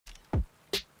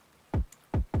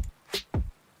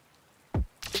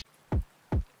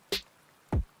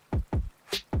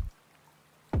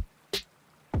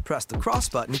Press the cross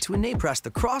button to enable. Press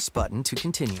the cross button to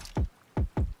continue.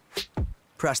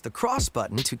 Press the cross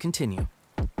button to continue.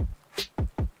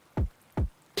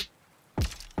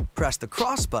 Press the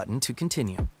cross button to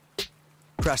continue.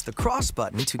 Press the cross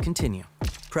button to continue.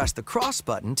 Press the cross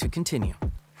button to continue.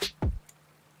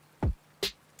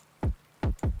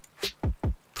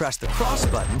 Press the cross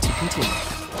button to continue.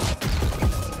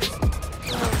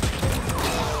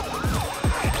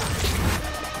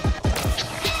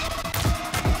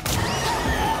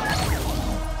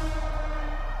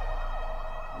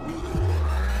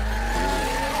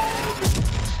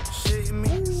 Shitting me,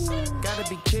 gotta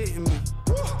be kidding me.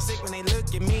 Sick when they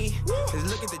look at me, just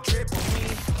look at the drip on me.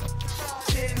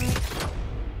 Shitting me.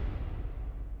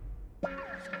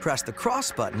 Press the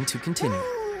cross button to continue.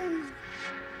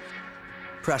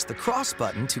 Press the cross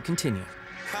button to continue.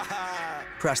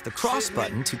 Press the cross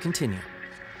button to continue.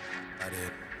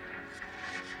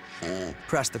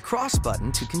 Press the cross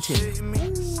button to continue.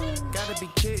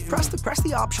 Press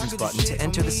the options button to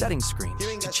enter the settings screen.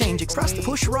 To change it, press the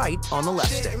push right on the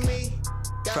left stick.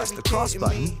 Press the cross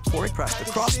button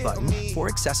for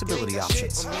accessibility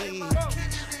options.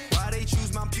 Why they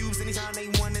choose my pubes anytime they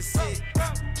wanna sit?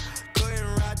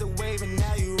 Couldn't ride the wave and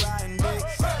now you riding dick.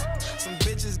 Some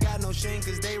bitches got no shame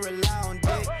cause they rely on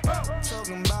dick.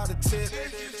 Talking about a tip.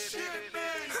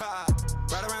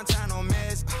 Right around town on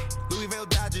mess. Louisville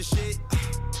Dodger shit.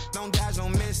 Don't dodge,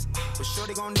 don't miss. But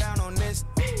shorty going down on this.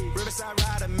 Riverside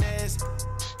ride a mess.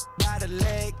 By the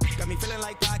leg. Got me feeling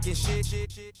like pocket shit.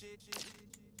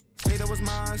 Say that was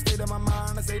mine, stay to my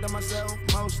mind, I say to myself,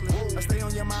 mostly. I stay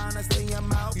on your mind, I stay in your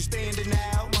mouth. You stay in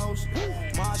denial, mostly.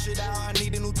 March it out, I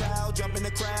need a new towel. Jump in the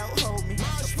crowd, hold me.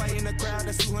 I fight in the crowd,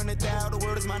 that's 200 down. The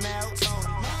word is my now, Tony.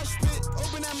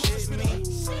 Open that shit me.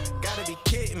 Gotta be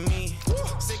kidding me.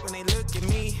 Sick when they look at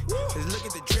me. Just look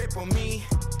at the drip on me.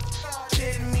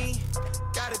 Shitting me.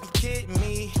 Gotta be kidding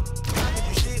me. How could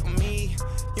you shit on me?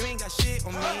 You ain't got shit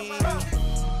on me.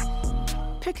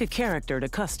 Pick a character to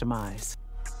customize.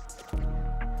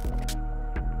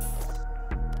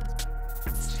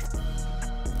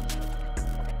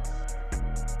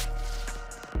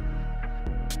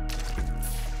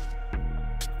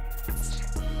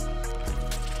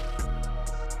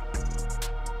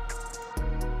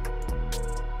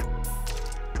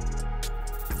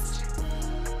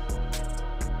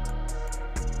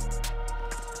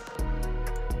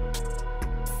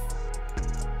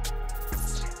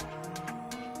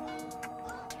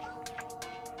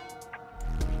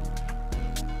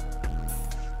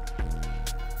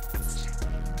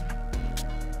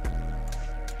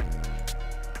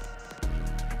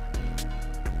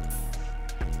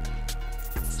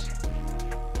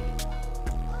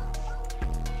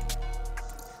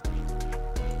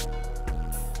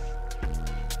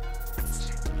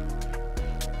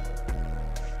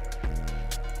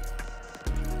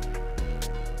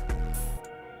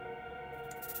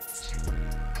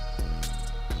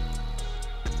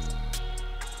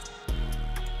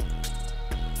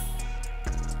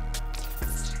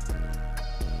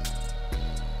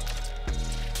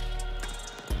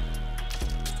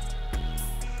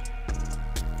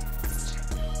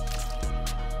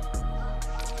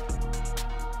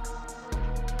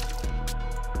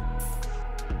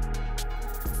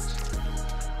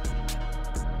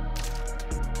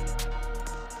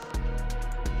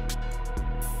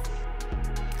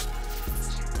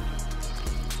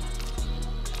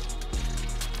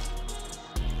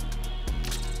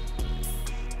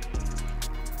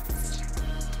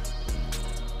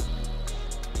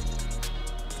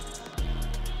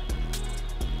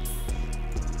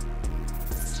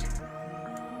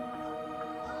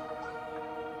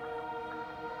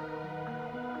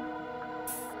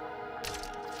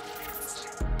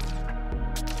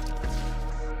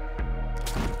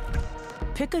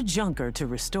 Pick a junker to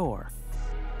restore.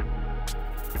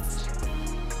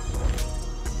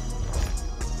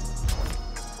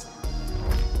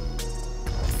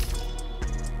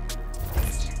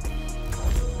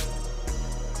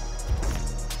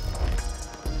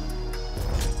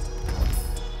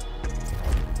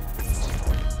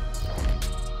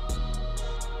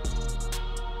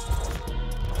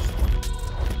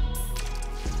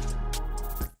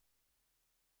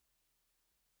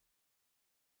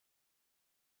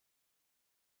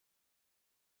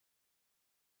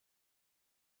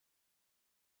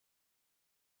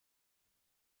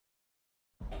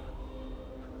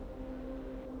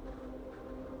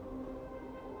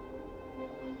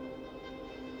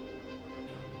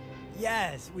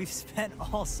 Yes, we've spent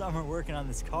all summer working on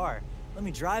this car. Let me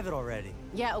drive it already.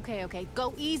 Yeah, okay.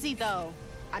 Go easy, though.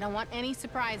 I don't want any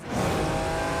surprises.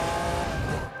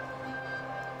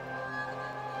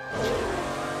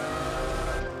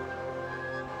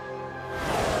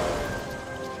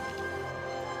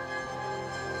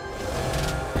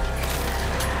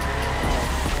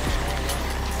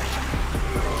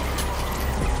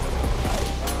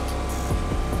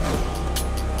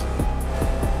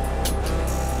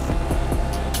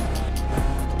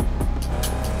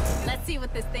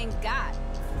 what this thing's got.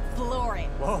 Floor it.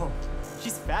 Whoa,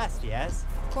 she's fast, yes.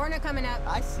 Corner coming up.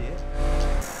 I see it.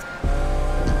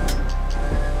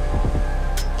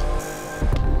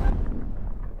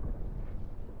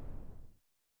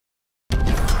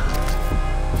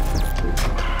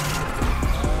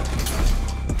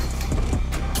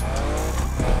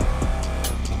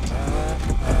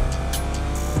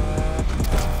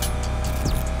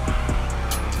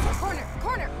 Corner,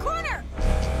 corner, corner!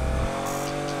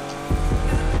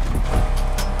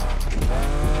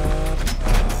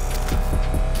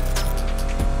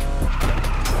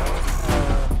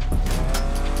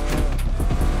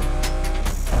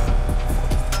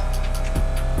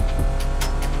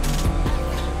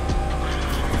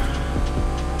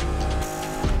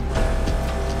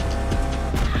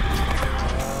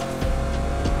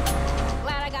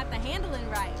 Glad I got the handling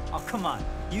right. Oh, come on.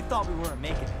 You thought we weren't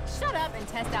making it. Shut up and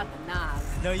test out the knobs.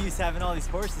 No use having all these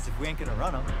horses if we ain't gonna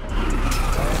run them.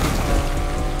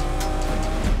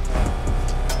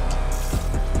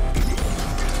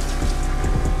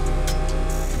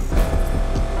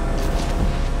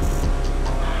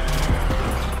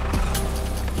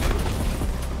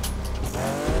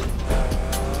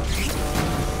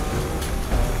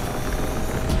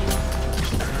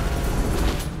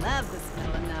 Love the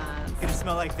smell of knobs. Gonna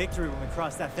smell like victory when we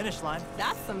cross that finish line.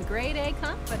 That's some grade A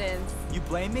confidence. You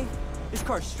blame me? This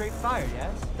car's straight fire,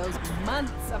 yes? Those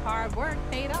months of hard work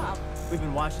paid off. We've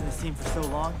been watching this team for so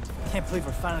long. Can't believe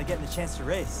we're finally getting the chance to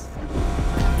race.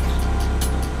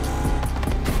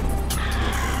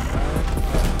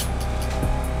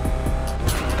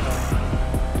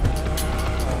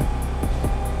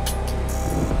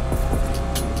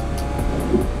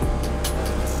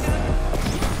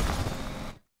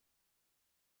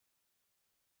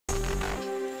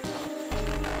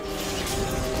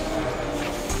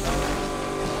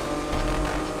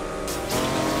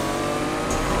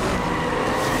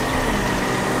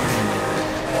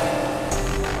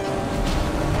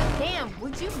 Damn,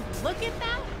 would you look at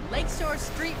that? Lakeshore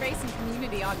Street Racing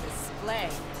Community on display.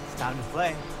 It's time to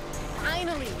play.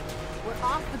 Finally, we're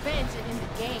off the bench and in the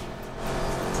game.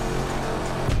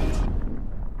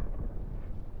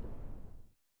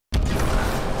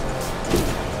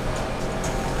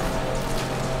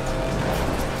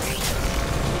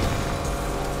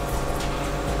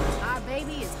 Our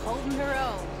baby is holding her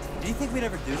own. Did you think we'd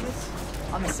ever do this?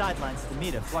 On the sidelines at the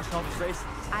meetup, watching all these races.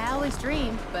 I always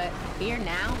dreamed, but here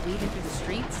now, weaving through the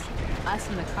streets, us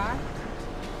in the car,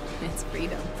 it's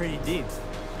freedom. Pretty deep.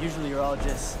 Usually you're all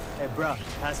just, hey bro,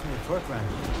 pass me the torque round.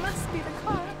 Must be the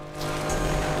car.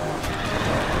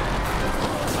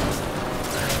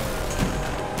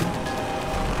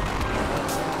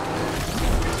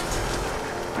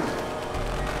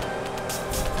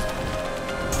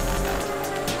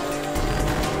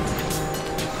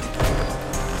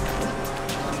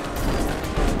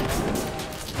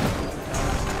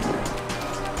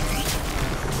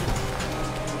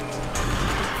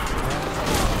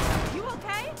 You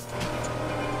okay?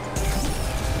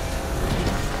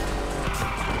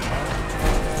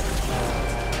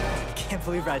 Can't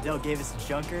believe Rydell gave us a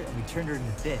junker and we turned her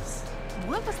into this.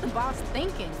 What was the boss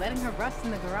thinking, letting her rust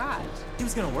in the garage? He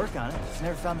was gonna work on it, just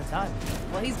never found the time.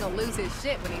 Well, he's gonna lose his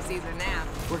shit when he sees her now.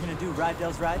 We're gonna do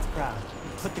Rydell's rides proud.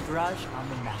 Put the garage on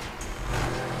the map.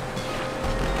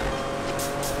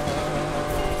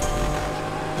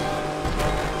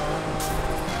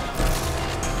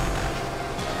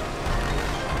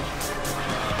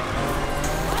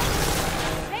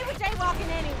 They were jaywalking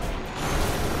anyway.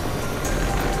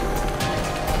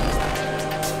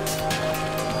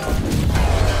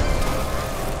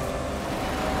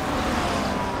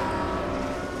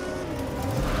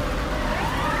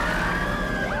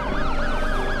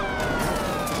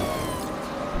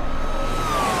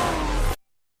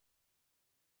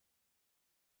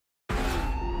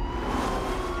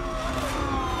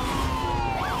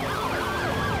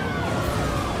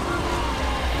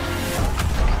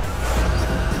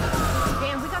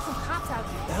 Damn, we got some cops out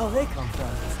here. Where the hell they come from?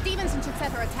 Stevenson should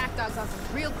set her attack dogs on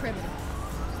some real criminals.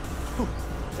 Whew,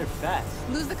 they're fast.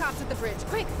 Lose the cops at the bridge,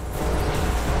 quick!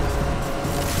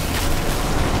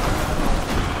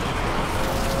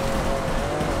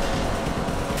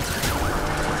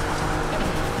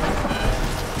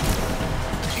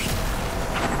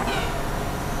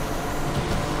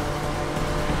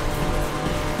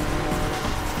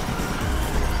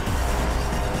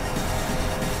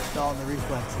 It's all in the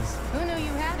reflexes. Who knew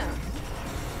you had them?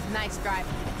 Nice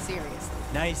driving, seriously.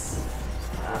 Nice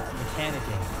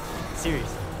mechanicking.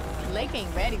 Seriously. Lake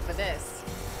ain't ready for this.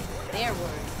 Their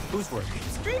word. Whose work?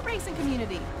 Street racing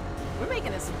community. We're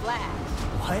making a splash.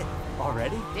 What?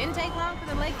 Already? Didn't take long for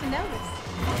the lake to notice.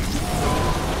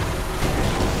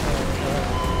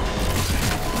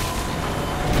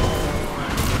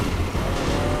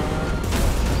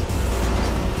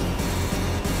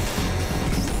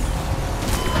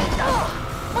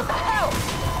 What the hell?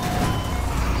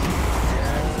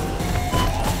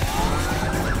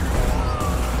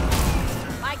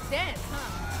 Like this,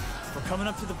 huh? We're coming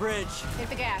up to the bridge. Hit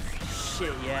the gas.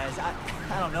 Shit, Yaz.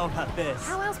 I don't know about this.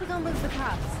 How else we gonna lose the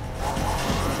cops?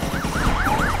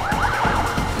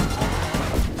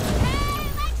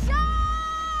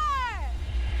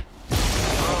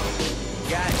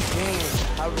 Goddamn,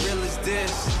 how real is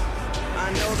this?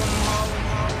 I know them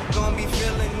hoes gonna be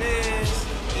feeling this.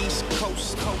 East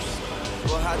Coast,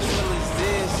 well how chill is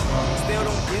this? Still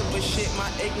don't give a shit,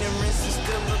 my ignorance is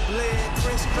still a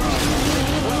bliss.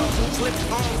 Clip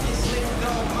on, slip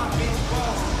on, my big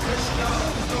ball.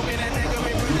 Throw me that nigga,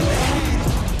 me run the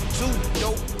Two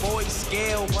dope boys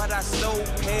scale, but I stole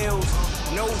pills.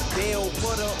 No deal,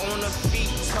 put her on her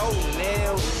feet,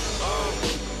 toenails.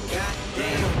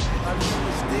 Goddamn, how real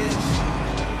is this?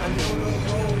 I know the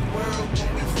whole world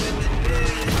gon' be feeling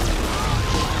this.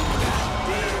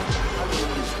 Goddamn, how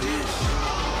real is this?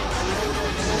 I know the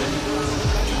whole world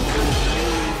gon' be feeling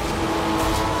this.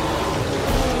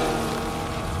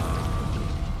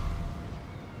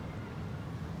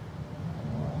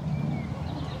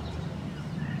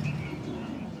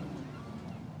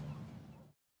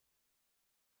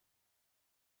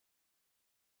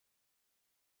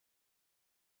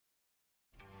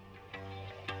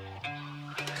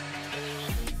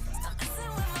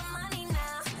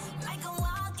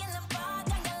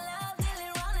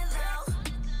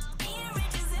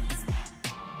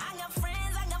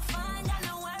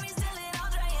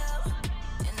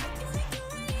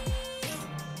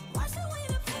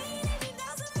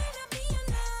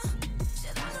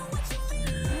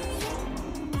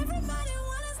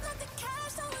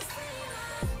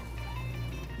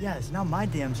 Yes, now my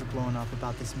dams are blowing up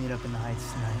about this meetup in the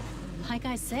Heights tonight. Like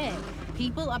I said,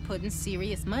 people are putting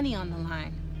serious money on the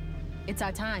line. It's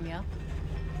our time, yo.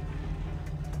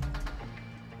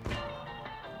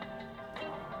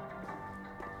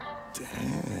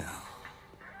 Damn.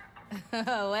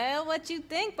 Well, what you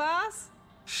think, boss?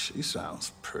 She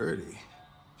sounds pretty.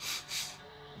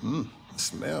 It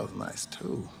smells nice,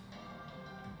 too.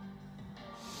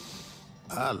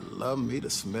 I love me to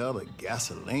smell the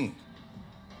gasoline.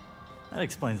 That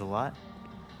explains a lot.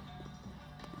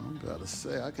 I gotta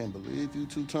say, I can't believe you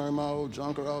two turned my old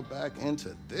junker out back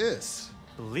into this.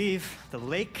 Believe the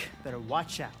lake better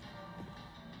watch out.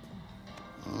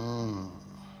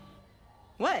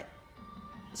 What?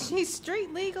 She's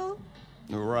street legal?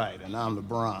 Right, and I'm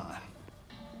LeBron.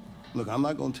 Look, I'm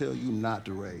not gonna tell you not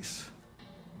to race.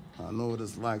 I know what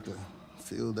it's like to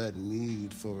feel that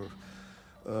need for,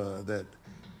 the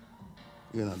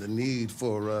need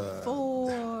for,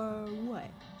 For what?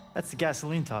 That's the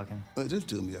gasoline talking. Just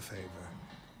do me a favor.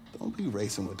 Don't be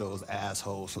racing with those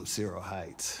assholes from Cyril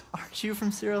Heights. Aren't you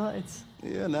from Cyril Heights?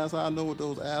 Yeah, and that's how I know what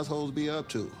those assholes be up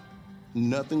to.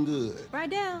 Nothing good.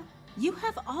 Rydell, you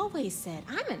have always said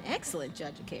I'm an excellent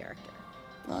judge of character.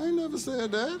 I ain't never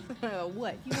said that.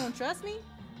 What, you don't trust me?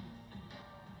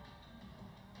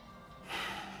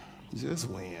 Just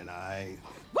win, all right?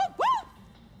 Woo,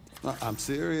 woo! I'm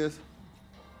serious.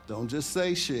 Don't just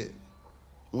say shit.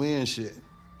 Win shit.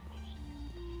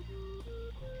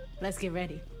 Let's get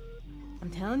ready. I'm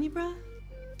telling you, bruh,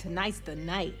 tonight's the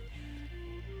night.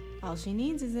 All she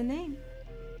needs is a name.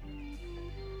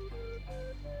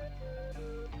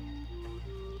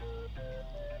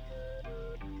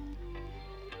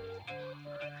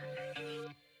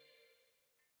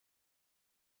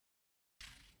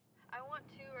 I want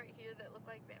two right here that look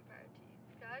like vampire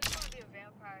teeth. I just want to be a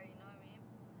vampire, you know what I mean?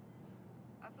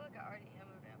 I feel like I already am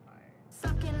a vampire.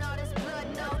 Sucking all this blood,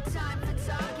 no time for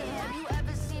talking. Have you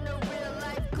ever seen a real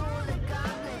life ghoul or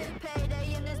goblin?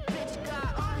 Payday in this bitch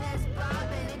got all heads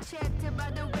bobbing. Enchanted by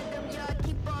the rhythm, y'all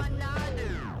keep on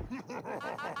nodding.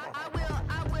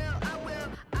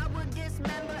 I will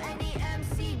dismember any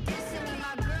MC dissing me.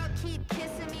 My girl keep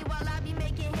kissing me while I be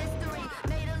making history.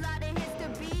 Made a lot of hits to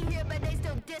be here, but they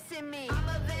still dissing me. I'm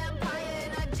a vampire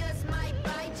and I just might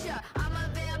bite ya. I'm a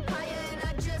vampire and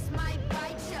I just might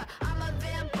bite ya. I'm a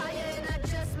vampire and I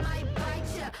just might bite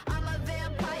ya. I'm a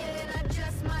vampire and I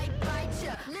just might bite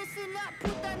ya. Listen up,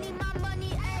 puta, need my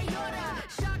money, ayora.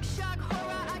 Shock, shock,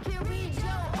 horror, I can read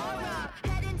your aura.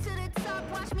 Heading to the top,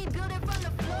 watch me build it from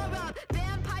the floor up.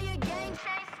 Vampire gang,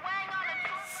 chain swang on a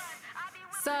tour bus. I be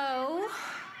with So,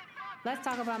 let's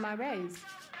talk about my raise.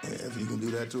 Yeah, if you can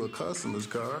do that to a customer's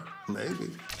car,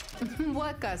 maybe.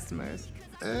 What customers?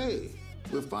 Hey,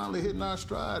 We're finally hitting our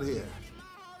stride here.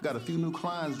 Got a few new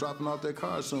clients dropping off their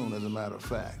cars soon, as a matter of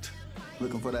fact.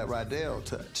 Looking for that Rydell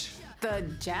touch. The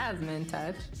Jasmine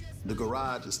touch. The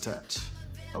garage's touch,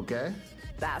 okay?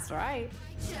 That's right.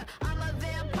 I'm a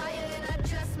vampire and I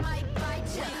just might bite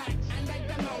ya. And they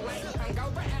don't know like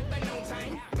hungover at the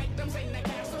noontime. Make them sing the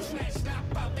castle, snatched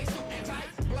up out they suit and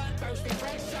tights. Bloodthirsty,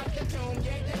 fresh up the tomb,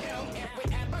 yeah, you know. If we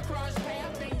ever cross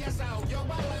paths, then you so you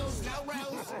will lose, no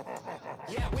rules.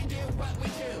 Yeah, we do what we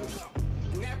choose.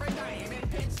 Never dying in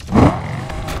pits.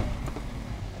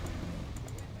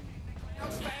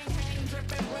 Fang hang,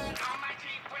 dripping blood on my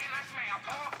teeth when I smell.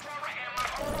 Flora and my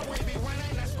aura, we be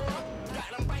running the score. Got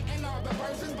them biting all the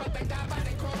verses, but they die by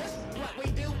the chorus. What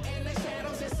we do in the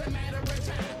shadows, it's a matter of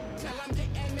time. Till I'm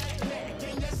getting that neck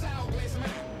in your soul is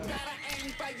mine. Gotta aim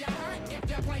for your heart if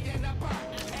you're playing a part.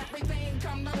 Everything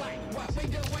come to light, what we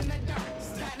do in the dark.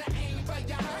 Gotta aim for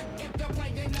your heart if you're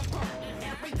playing a part.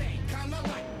 Everything come to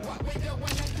light, what we do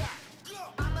in the dark.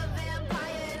 I'm a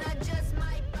vampire and I just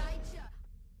might bite ya.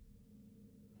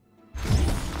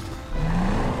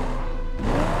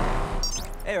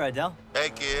 Hey, Rydell. Hey,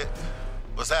 kid.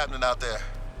 What's happening out there?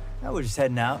 Oh, we're just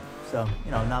heading out, so,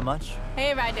 not much.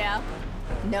 Hey, Rydell.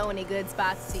 Know any good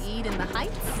spots to eat in the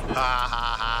Heights? Ha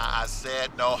ha ha. I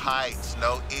said no heights,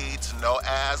 no eats, no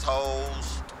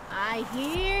assholes. I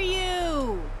hear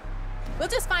you. We'll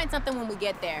just find something when we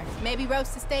get there. Maybe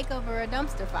roast a steak over a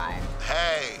dumpster fire.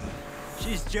 Hey.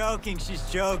 She's joking, she's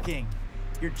joking.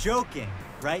 You're joking,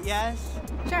 right, Yaz?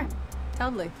 Sure,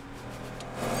 totally.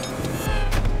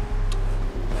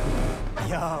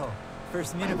 Yo,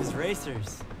 first meetup is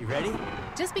racers. You ready?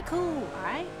 Just be cool, all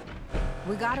right?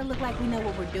 We gotta look like we know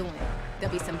what we're doing.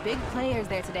 There'll be some big players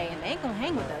there today, and they ain't gonna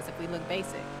hang with us if we look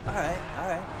basic. All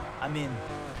right. I mean,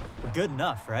 we're good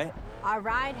enough, right? Our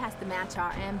ride has to match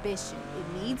our ambition.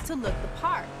 It needs to look the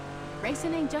part.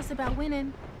 Racing ain't just about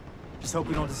winning. Just hope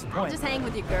we don't disappoint. Just hang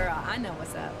with your girl. I know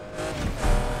what's up.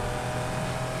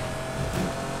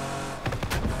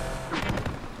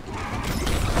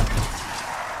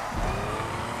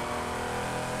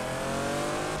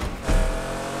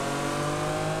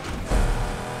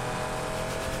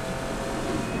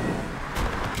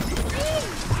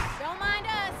 Don't mind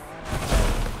us.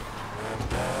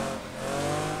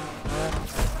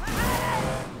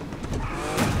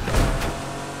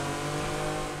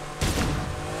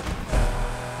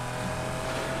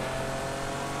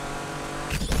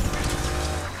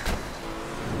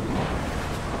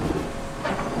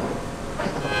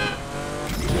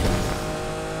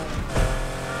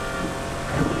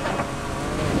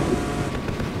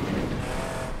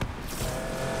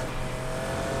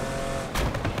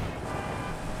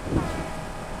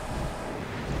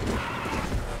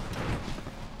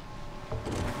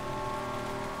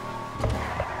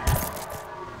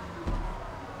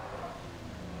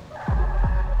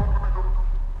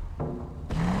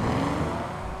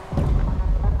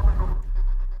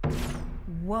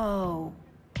 Whoa.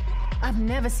 I've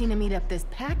never seen a meetup this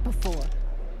packed before.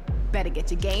 Better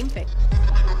get your game fixed.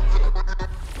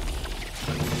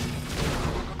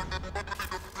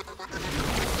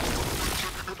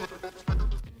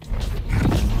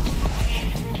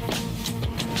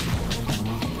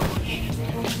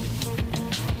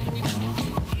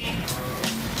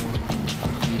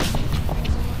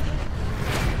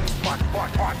 What?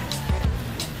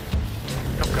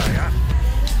 Okay, huh?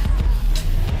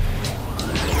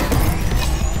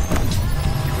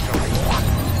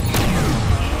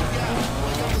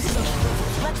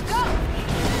 Let's go!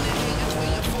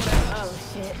 Oh,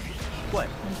 shit. What?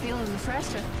 I'm feeling the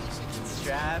pressure.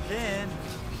 Strap in.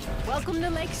 Welcome to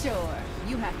Lakeshore.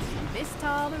 You have to be this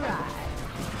tall to ride.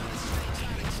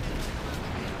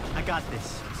 I got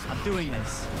this. I'm doing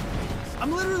this.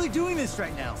 I'm literally doing this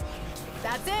right now.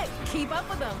 That's it. Keep up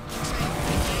with them.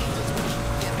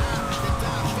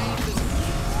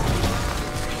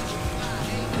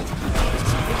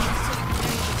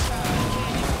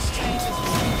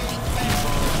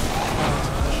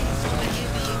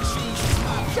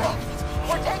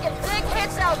 We're taking big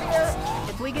hits out here.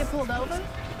 If we get pulled over,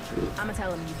 I'ma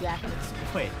tell him you jacked us.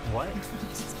 Wait, what?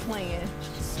 Just playing.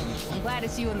 I'm glad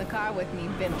it's you in the car with me.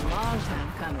 Been a long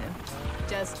time coming.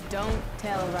 Just don't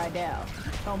tell Rydell.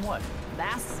 Tell him what?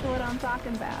 That's what I'm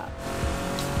talking about.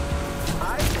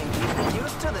 I think you've been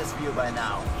used to this view by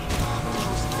now.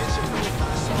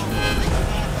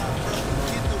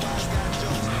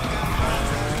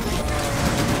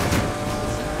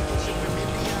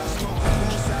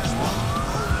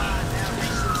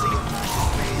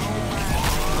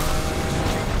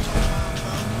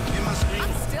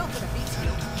 I'm still gonna beat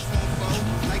you.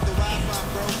 Like the Wi-Fi,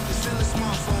 bro. It's still a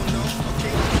smartphone, no.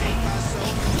 Okay, I can't buy so.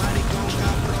 Mighty gon'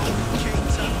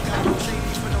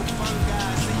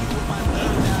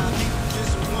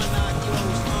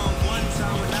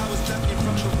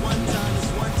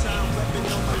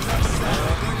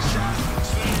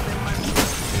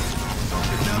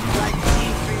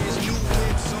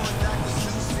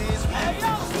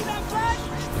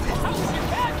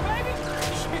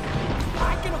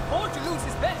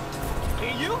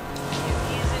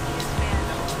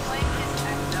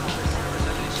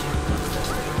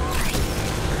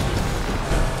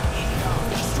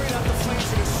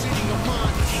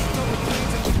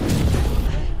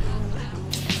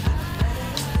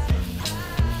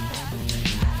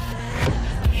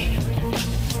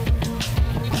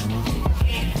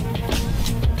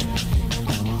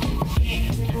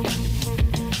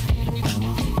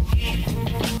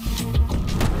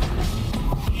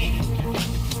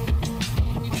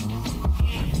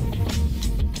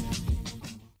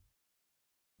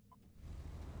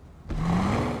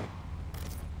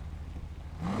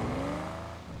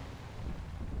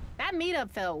 That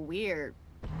meetup felt weird.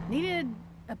 Needed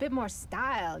a bit more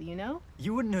style, you know?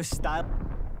 You wouldn't know style.